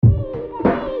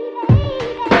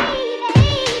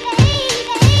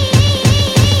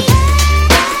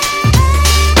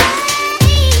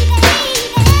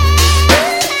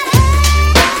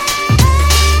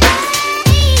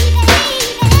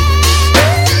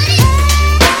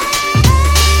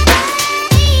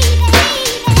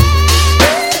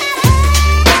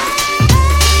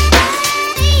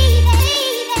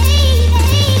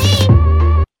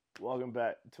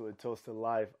close to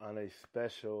life on a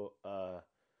special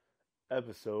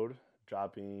episode.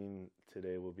 Dropping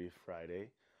today will be Friday.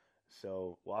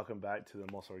 So, welcome back to the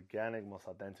most organic, most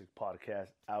authentic podcast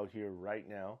out here right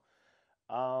now.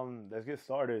 Let's get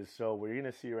started. So, what you're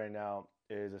going to see right now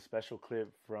is a special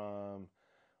clip from,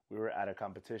 we were at a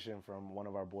competition from one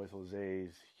of our boys,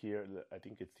 Jose's, here, I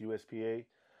think it's USPA,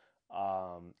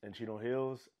 in Chino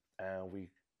Hills, and we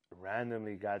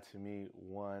randomly got to meet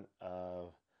one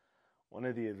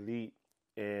of the elite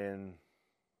in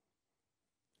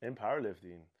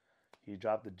powerlifting. He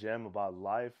dropped a gem about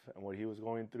life and what he was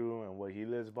going through and what he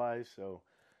lives by. So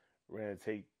we're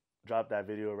gonna drop that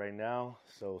video right now.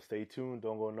 So stay tuned,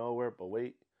 don't go nowhere. But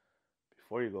wait,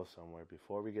 before you go somewhere,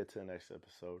 before we get to the next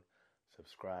episode,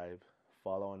 subscribe,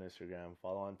 follow on Instagram,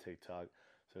 follow on TikTok,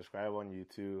 subscribe on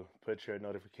YouTube, put your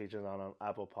notifications on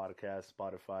Apple Podcasts,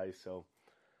 Spotify. So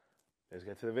let's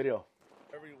get to the video.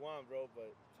 Whatever you want, bro,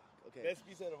 but okay. Best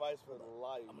piece of advice for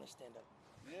life. I'm gonna stand up.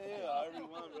 Yeah, however you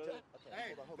want, brother. Okay,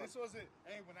 Hey, hold on. this wasn't.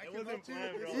 Hey, when I It came wasn't up to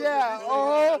planned, you, bro.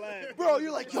 Yeah, bro,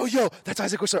 you're like, yo, that's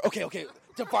Isaac Whistler. Okay.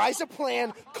 Devise a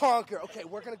plan, conquer. Okay,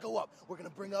 we're gonna go up. We're gonna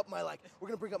bring up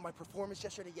my performance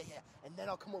yesterday. Yeah. And then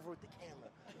I'll come over with the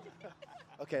camera.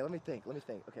 Okay, let me think.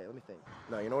 Okay, let me think.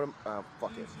 No, you know what?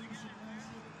 Fuck it.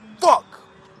 Fuck!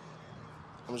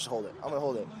 I'm just hold it. I'm gonna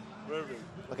hold it. Perfect.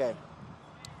 Okay.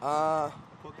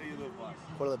 Quote that you live by.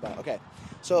 Quote I live by. Okay.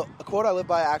 So a quote I live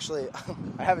by, actually,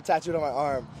 I have it tattooed on my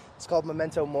arm. It's called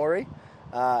Memento Mori.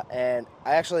 And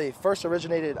I actually first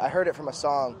originated, I heard it from a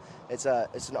song. It's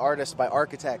an artist by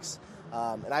Architects.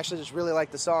 And I actually just really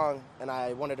liked the song, and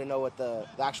I wanted to know what the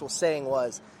actual saying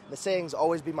was. And the saying's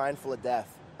always be mindful of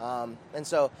death. And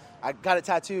so I got it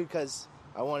tattooed because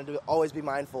I wanted to always be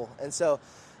mindful. And so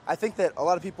I think that a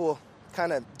lot of people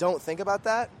kind of don't think about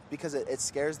that because it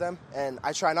scares them, and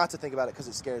I try not to think about it because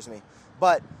it scares me.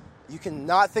 But you can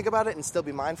not think about it and still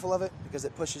be mindful of it because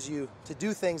it pushes you to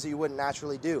do things that you wouldn't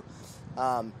naturally do.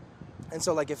 And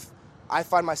so, like, if I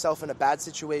find myself in a bad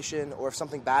situation or if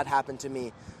something bad happened to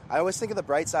me, I always think of the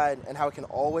bright side and how it can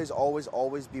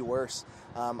always be worse.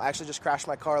 I actually just crashed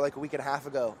my car like a week and a half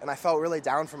ago, and I felt really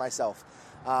down for myself.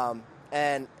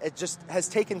 And it just has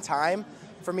taken time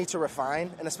for me to refine,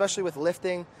 and especially with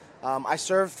lifting. I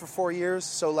served for 4 years,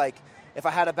 so like if I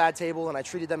had a bad table and I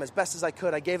treated them as best as I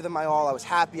could, I gave them my all, I was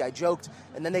happy, I joked,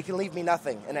 and then they can leave me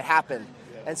nothing, and it happened.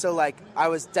 Yeah. And so like I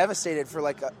was devastated for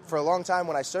a long time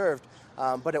when I served,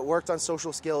 but it worked on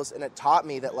social skills, and it taught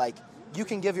me that like you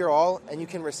can give your all and you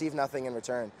can receive nothing in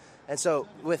return. And so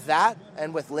with that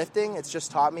and with lifting, it's just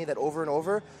taught me that over and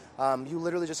over, you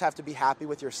literally just have to be happy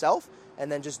with yourself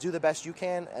and then just do the best you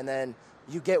can, and then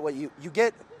you get what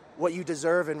you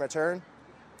deserve in return.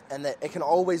 And that it can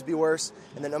always be worse,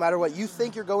 and that no matter what you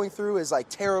think you're going through is like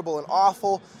terrible and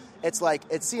awful, it's like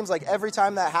it seems like every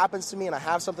time that happens to me and I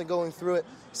have something going through it,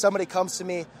 somebody comes to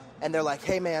me and they're like,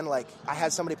 hey man, like I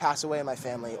had somebody pass away in my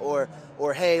family, or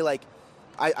hey, like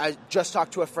I just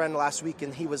talked to a friend last week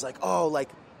and he was like, oh, like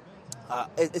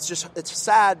it's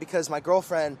sad because my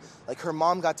girlfriend, like her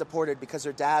mom got deported because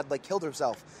her dad like killed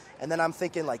herself. And then I'm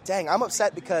thinking like, dang, I'm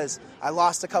upset because I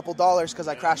lost a couple dollars because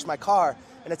I crashed my car.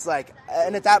 And it's like,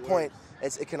 and at that point,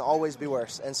 it can always be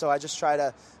worse. And so I just try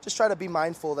to be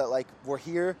mindful that like we're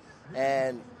here,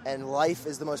 and life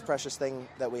is the most precious thing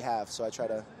that we have. So I try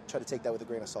to take that with a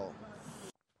grain of salt.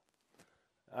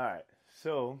 All right,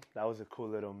 so that was a cool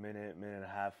little minute and a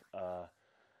half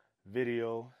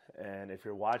video. And if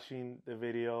you're watching the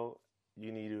video,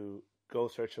 you need to go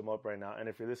search him up right now. And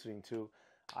if you're listening to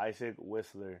Isaac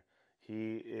Whistler,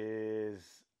 he is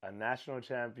a national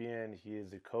champion. He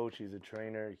is a coach. He's a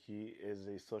trainer. He is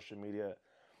a social media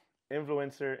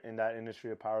influencer in that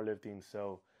industry of powerlifting.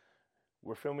 So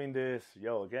we're filming this.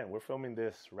 We're filming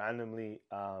this randomly.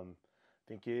 I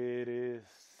think it is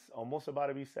almost about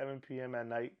to be 7 p.m. at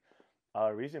night.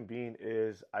 Reason being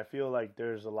is I feel like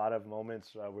there's a lot of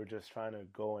moments we're just trying to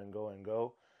go.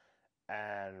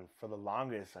 And for the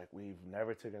longest, like we've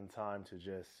never taken time to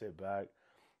just sit back,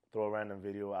 throw a random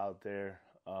video out there.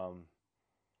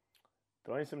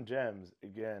 Throwing some gems.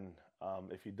 Again,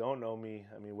 if you don't know me,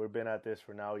 I mean, we've been at this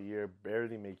for now a year,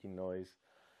 barely making noise,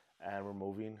 and we're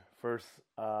moving. First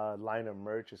line of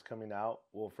merch is coming out.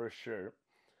 Well, first shirt.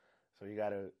 So you got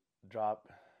to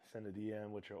send a DM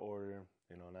with your order,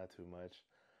 not too much.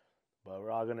 But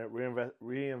we're all going to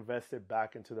reinvest it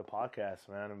back into the podcast,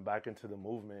 man, and back into the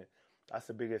movement. That's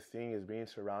the biggest thing, is being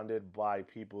surrounded by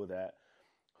people that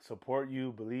support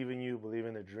you, believe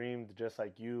in the dream just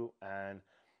like you, and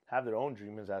have their own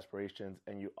dreams, aspirations,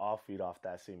 and you all feed off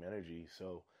that same energy.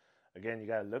 So again, you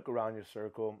got to look around your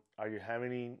circle. Are you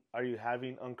having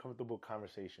uncomfortable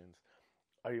conversations?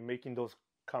 Are you making those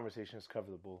conversations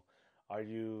comfortable? Are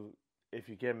you, if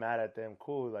you get mad at them,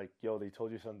 cool, like, yo, they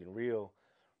told you something real.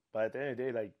 But at the end of the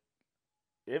day, like,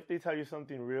 if they tell you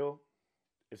something real,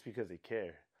 it's because they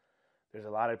care. There's a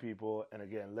lot of people, and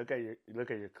again, look at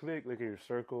your clique, look at your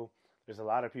circle. There's a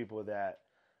lot of people that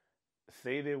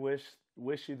say they wish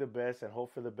you the best and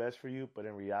hope for the best for you, but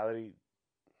in reality,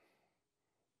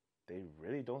 they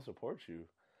really don't support you.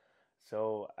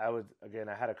 So I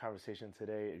had a conversation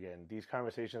today. Again, these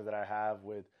conversations that I have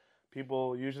with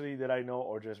people usually that I know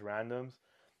or just randoms,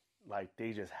 like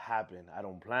they just happen. I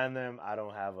don't plan them. I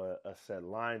don't have a set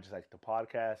line, just like the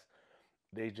podcast.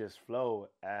 They just flow.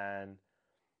 And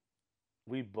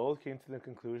we both came to the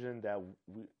conclusion that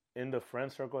in the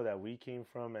friend circle that we came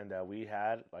from and that we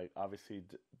had, like obviously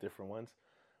different ones,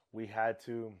 we had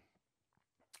to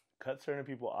cut certain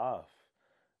people off.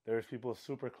 There's people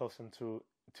super close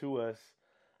to us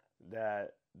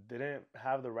that didn't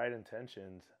have the right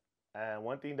intentions. And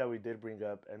one thing that we did bring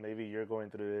up, and maybe you're going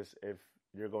through this if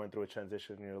you're going through a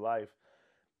transition in your life,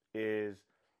 is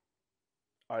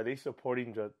are they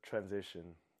supporting the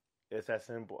transition? It's as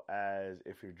simple as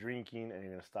if you're drinking and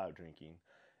you're going to stop drinking.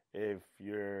 If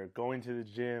you're going to the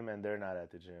gym and they're not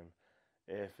at the gym.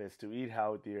 If it's to eat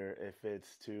healthier, if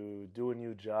it's to do a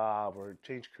new job or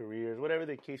change careers, whatever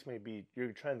the case may be, you're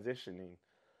transitioning.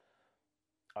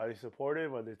 Are they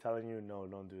supportive or are they telling you, no,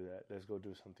 don't do that. Let's go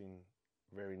do something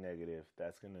very negative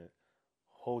that's going to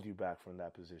hold you back from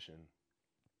that position?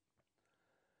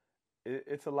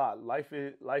 It's a lot. Life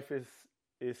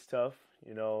is tough.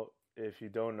 You know, if you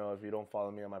don't know, if you don't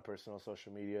follow me on my personal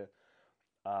social media,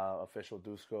 official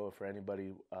Dusko for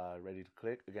anybody ready to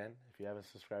click. Again, if you haven't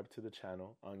subscribed to the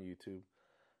channel on YouTube,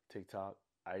 TikTok,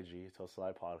 IG,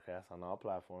 Toast-A-Lie Podcast on all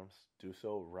platforms, do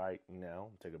so right now.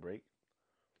 Take a break.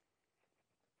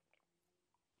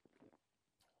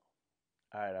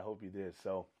 All right, I hope you did.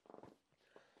 So,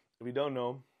 if you don't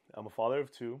know, I'm a father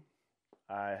of two.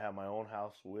 I have my own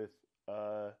house with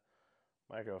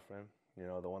my girlfriend, you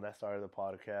know, the one that started the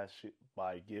podcast.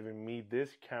 By giving me this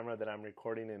camera that I'm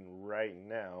recording in right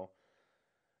now,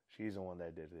 she's the one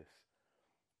that did this.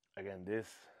 Again, this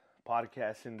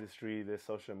podcast industry, this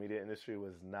social media industry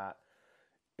was not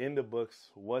in the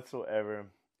books whatsoever.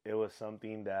 It was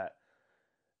something that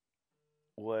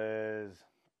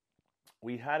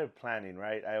we had it planning,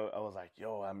 right? I was like,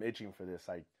 yo, I'm itching for this.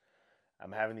 Like,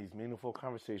 I'm having these meaningful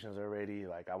conversations already.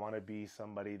 Like, I want to be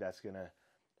somebody that's going to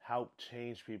help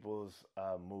change people's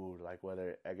mood. Like,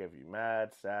 whether I get you mad,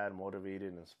 sad,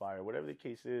 motivated, inspired, whatever the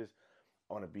case is,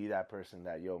 I want to be that person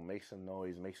that, yo, make some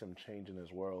noise, make some change in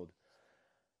this world.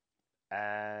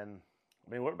 And,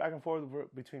 I mean, we're back and forth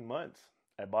between months.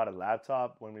 I bought a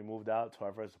laptop when we moved out to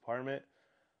our first apartment.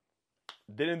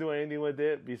 Didn't do anything with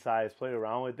it besides play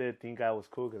around with it, think I was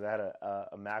cool because I had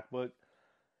a MacBook.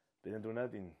 Didn't do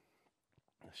nothing.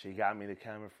 She got me the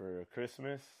camera for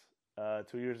Christmas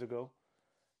 2 years ago.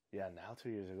 Yeah, now 2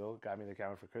 years ago. Got me the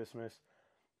camera for Christmas.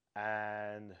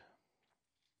 And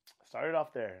started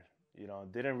off there. You know,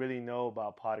 didn't really know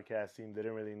about podcasting.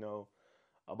 Didn't really know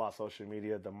about social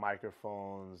media, the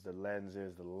microphones, the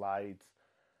lenses, the lights.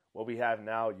 What we have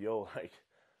now, yo, like,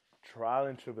 trial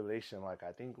and tribulation. Like,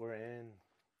 I think we're in,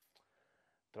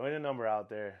 throwing a number out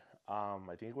there, I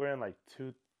think we're in like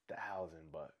 $2,000,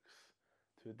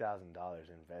 $2,000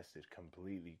 invested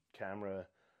completely. Camera,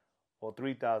 well,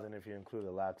 $3,000 if you include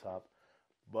the laptop.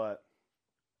 But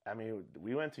I mean,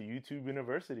 we went to YouTube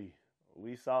University.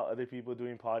 We saw other people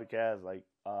doing podcasts, like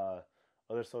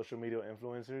other social media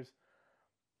influencers,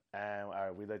 and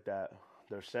we looked at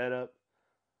their setup,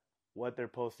 what they're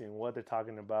posting, what they're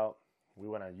talking about. We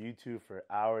went on YouTube for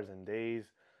hours and days.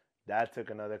 That took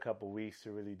another couple weeks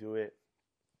to really do it.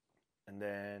 And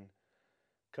then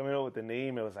coming up with the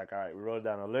name, it was like, all right, we wrote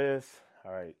down a list.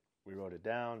 All right, we wrote it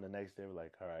down. The next day, we're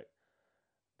like, all right,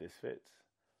 this fits.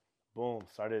 Boom,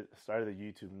 started the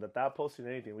YouTube. Without posting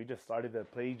anything, we just started the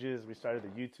pages. We started the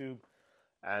YouTube.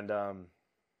 And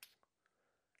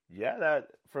yeah,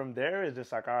 that from there is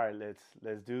just like, all right,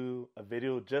 let's do a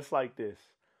video just like this.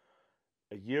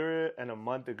 A year and a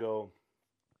month ago,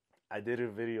 I did a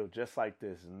video just like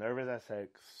this, nervous as heck,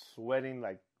 sweating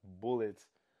like bullets.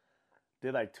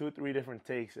 Did like 2-3 different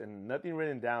takes and nothing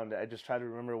written down. I just tried to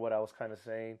remember what I was kind of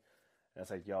saying. And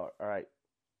it's like, yo, all right,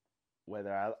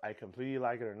 whether I completely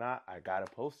like it or not, I got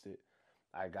to post it.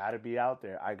 I got to be out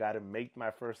there. I got to make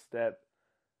my first step.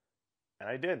 And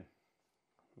I did.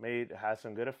 Had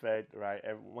some good effect, right?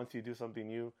 Once you do something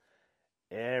new,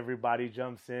 everybody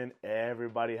jumps in.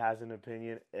 Everybody has an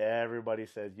opinion. Everybody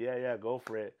says, yeah, go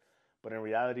for it. But in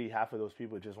reality, half of those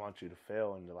people just want you to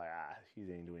fail, and they're like, he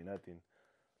ain't doing nothing.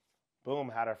 boom,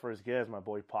 had our first guest, my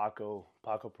boy Paco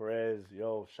Perez.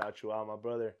 Yo, shout you out, my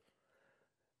brother.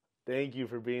 Thank you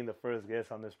for being the first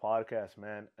guest on this podcast,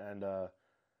 man. And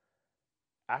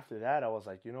after that, I was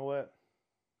like, you know what?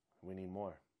 We need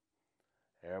more.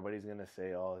 Everybody's gonna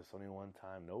say, "Oh, it's only one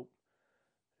time." Nope.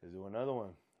 Let's do another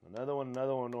one, another one.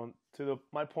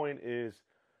 My point is,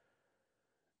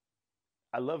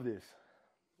 I love this.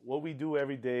 What we do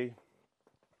every day,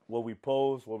 what we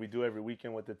post, what we do every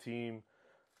weekend with the team,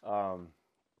 um,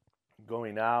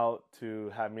 going out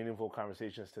to have meaningful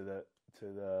conversations to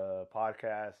the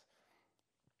podcast,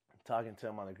 talking to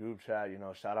them on the group chat. You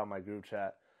know, shout out my group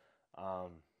chat.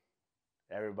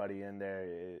 Everybody in there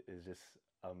is just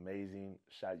amazing.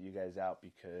 Shout you guys out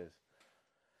because,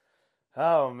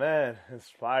 oh man,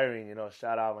 inspiring. You know,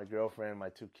 shout out my girlfriend, my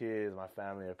 2 kids, my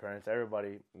family, my parents,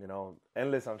 everybody. You know,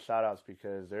 endless on shout outs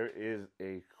because there is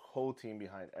a whole team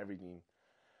behind everything.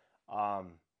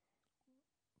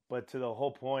 But to the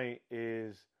whole point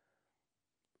is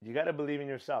you got to believe in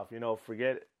yourself. You know,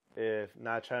 forget if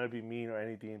not trying to be mean or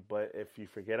anything, but if you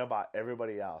forget about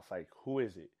everybody else, like who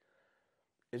is it?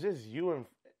 It's just you and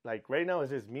like right now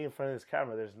it's just me in front of this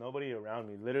camera. There's nobody around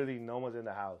me. Literally no one's in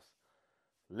the house.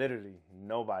 Literally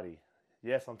nobody.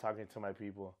 Yes, I'm talking to my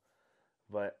people,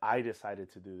 but I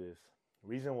decided to do this.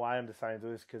 Reason why I'm deciding to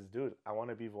do this because, dude, I want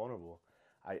to be vulnerable.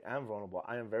 I am vulnerable.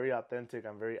 I am very authentic.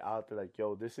 I'm very out there like,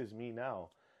 yo, this is me now.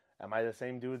 Am I the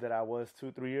same dude that I was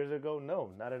 2-3 years ago?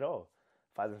 No, not at all.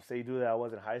 If I the same dude that I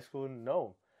was in high school,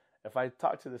 no. If I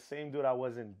talk to the same dude I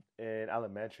was in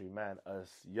elementary, man, a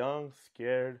young,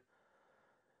 scared,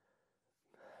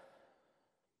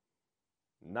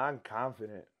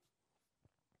 non-confident,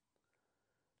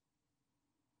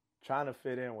 trying to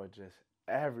fit in with just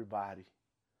everybody.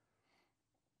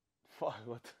 Fuck,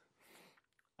 what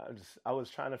I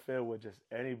was trying to fit in with just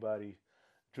anybody.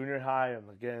 Junior high, I'm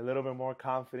getting a little bit more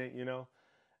confident, you know.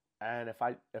 And if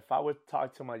I would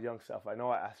talk to my young self, I know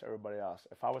I asked everybody else,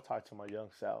 if I would talk to my young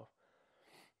self,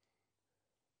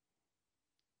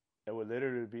 it would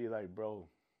literally be like, bro,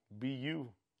 be you.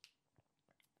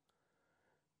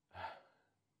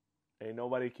 Ain't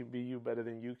nobody can be you better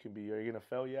than you can be. Are you going to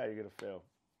fail? Yeah, you're going to fail.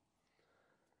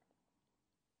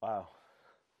 Wow.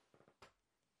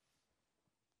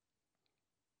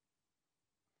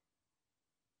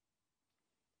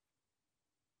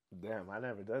 Damn, I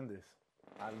never done this.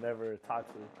 I never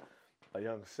talked to a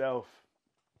young self.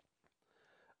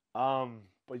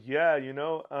 But yeah, you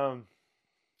know,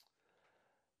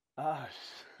 uh,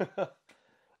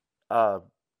 uh,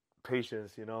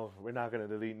 patience, you know, we're not going to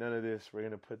delete none of this. We're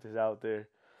going to put this out there.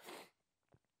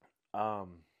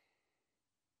 Um,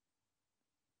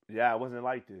 yeah, I wasn't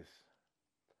like this.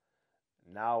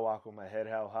 Now I walk with my head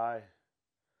held high.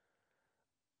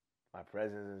 My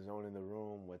presence is known in the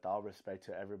room with all respect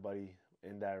to everybody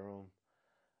in that room.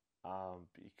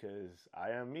 Because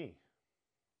I am me.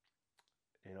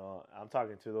 You know, I'm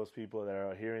talking to those people that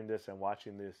are hearing this and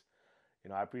watching this. You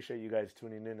know, I appreciate you guys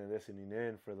tuning in and listening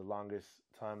in for the longest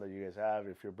time that you guys have.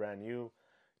 If you're brand new,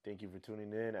 thank you for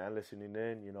tuning in and listening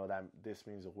in. You know, that this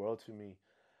means the world to me.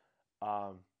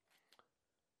 But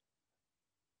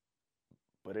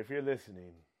if you're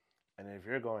listening and if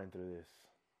you're going through this,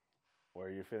 or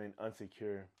you're feeling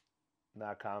insecure,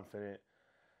 not confident,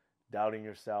 doubting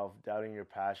yourself, doubting your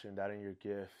passion, doubting your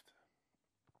gift,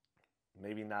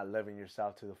 maybe not living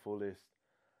yourself to the fullest,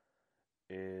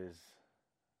 it's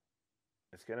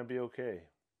gonna be okay.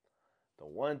 The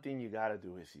one thing you gotta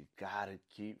do is you gotta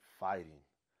keep fighting.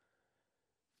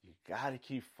 You gotta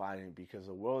keep fighting because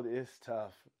the world is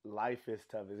tough. Life is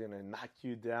tough. It's gonna knock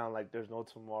you down like there's no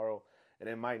tomorrow. And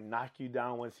it might knock you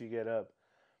down once you get up.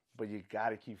 But you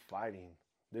gotta keep fighting.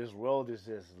 This world is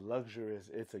just luxurious.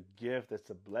 It's a gift. It's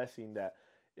a blessing that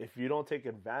if you don't take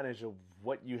advantage of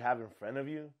what you have in front of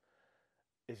you,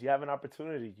 is you have an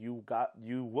opportunity. You woke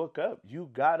up. You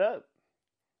got up.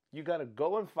 You gotta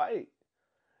go and fight.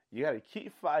 You gotta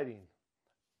keep fighting.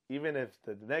 Even if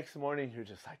the next morning you're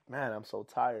just like, man, I'm so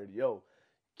tired. Yo,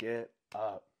 get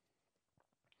up.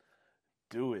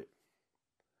 Do it.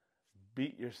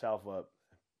 Beat yourself up.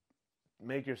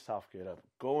 Make yourself get up.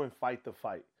 Go and fight the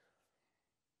fight.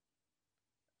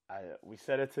 We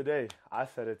said it today. I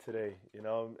said it today. You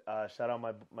know, shout out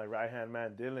my right hand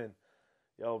man, Dylan.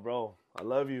 Yo, bro, I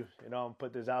love you. You know, I'm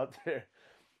put this out there.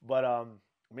 But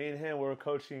me and him, we were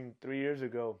coaching 3 years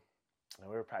ago, and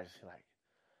we were practicing like,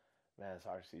 man,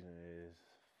 our season is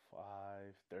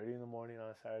 5:30 in the morning on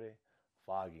a Saturday.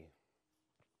 Foggy.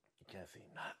 You can't see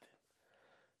nothing.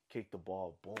 Kick the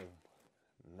ball, boom.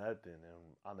 Nothing.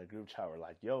 And on the group chat, we're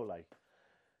like, yo, like,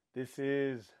 this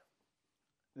is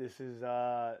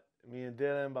me and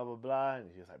Dylan, blah, blah, blah.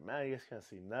 And he was like, man, you guys can't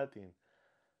see nothing.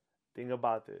 Think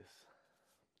about this.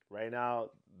 Right now,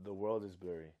 the world is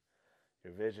blurry.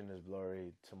 Your vision is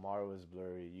blurry. Tomorrow is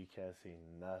blurry. You can't see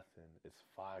nothing. It's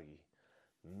foggy.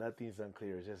 Nothing's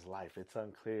unclear. It's just life. It's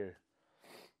unclear.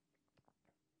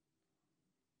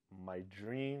 My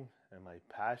dream and my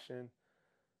passion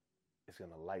is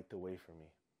going to light the way for me.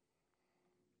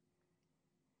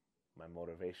 My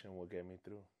motivation will get me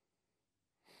through.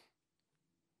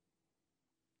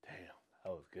 Damn,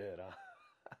 that was good,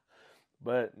 huh?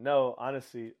 But no,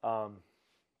 honestly,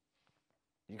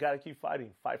 you got to keep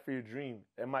fighting. Fight for your dream.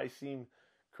 It might seem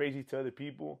crazy to other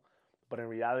people, but in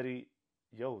reality,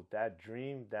 yo, that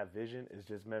dream, that vision is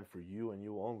just meant for you and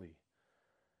you only.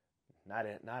 Not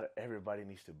everybody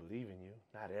needs to believe in you.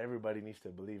 Not everybody needs to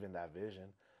believe in that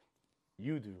vision.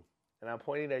 You do. And I'm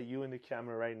pointing at you in the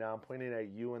camera right now. I'm pointing at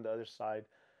you on the other side.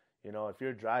 You know, if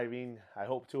you're driving, I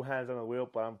hope 2 hands on the wheel,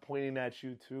 but I'm pointing at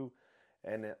you too.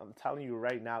 And I'm telling you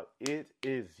right now, it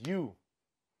is you.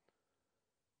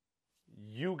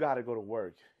 You got to go to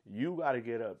work. You got to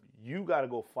get up. You got to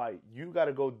go fight. You got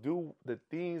to go do the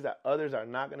things that others are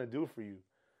not going to do for you.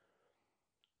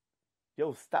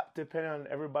 Yo, stop depending on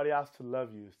everybody else to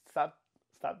love you. Stop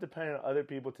depending on other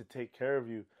people to take care of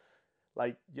you.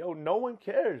 Like, yo, no one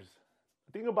cares.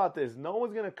 Think about this. No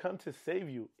one's going to come to save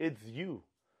you. It's you.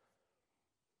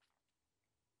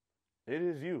 It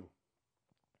is you.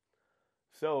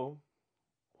 So,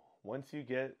 once you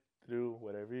get through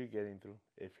whatever you're getting through,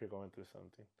 if you're going through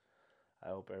something, I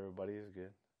hope everybody is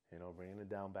good. You know, bringing it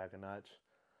down back a notch.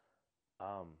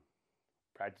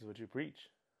 Practice what you preach.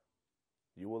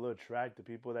 You will attract the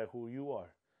people that who you are,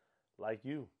 like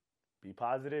you. Be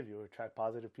positive. You'll attract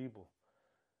positive people.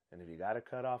 And if you got to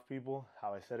cut off people,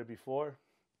 how I said it before,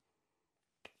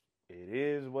 it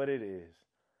is what it is.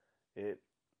 It's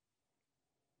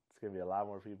going to be a lot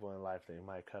more people in life that you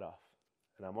might cut off.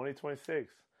 And I'm only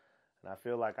 26, and I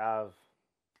feel like I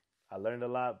learned a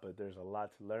lot, but there's a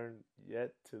lot to learn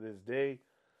yet to this day.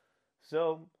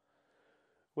 So,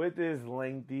 with this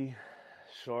lengthy,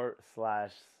 short /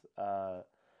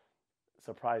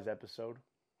 surprise episode,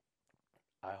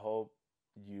 I hope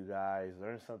you guys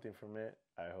learned something from it.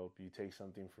 I hope you take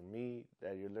something from me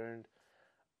that you learned.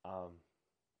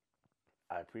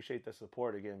 I appreciate the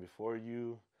support. Again, before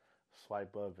you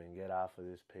swipe up and get off of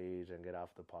this page and get off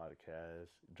the podcast,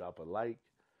 drop a like,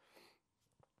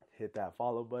 hit that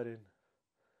follow button,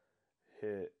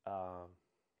 hit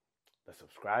the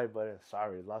subscribe button.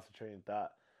 Sorry, lost the train of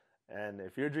thought. And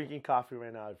if you're drinking coffee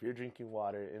right now, if you're drinking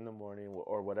water in the morning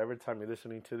or whatever time you're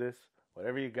listening to this,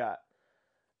 whatever you got,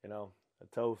 you know, a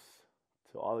toast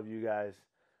to all of you guys.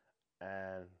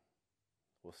 And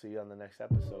we'll see you on the next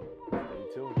episode.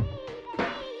 Stay tuned.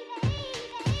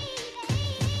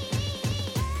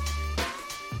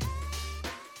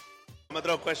 I'm going to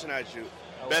throw a question at you.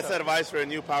 Best advice for a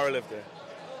new powerlifter?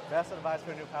 Best advice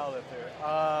for a new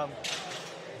powerlifter?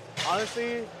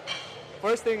 Honestly,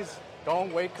 first thing is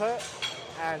don't weight cut.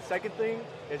 And second thing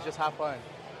is just have fun.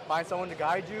 Find someone to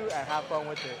guide you and have fun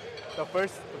with it. The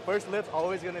first lift's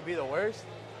always going to be the worst.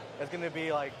 It's going to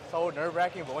be like so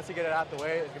nerve-wracking, but once you get it out the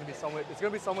way, it's going to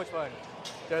be so much fun.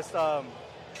 Just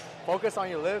focus on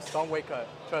your lifts, don't weight cut.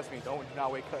 Trust me, do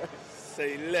not weight cut.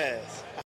 Say less.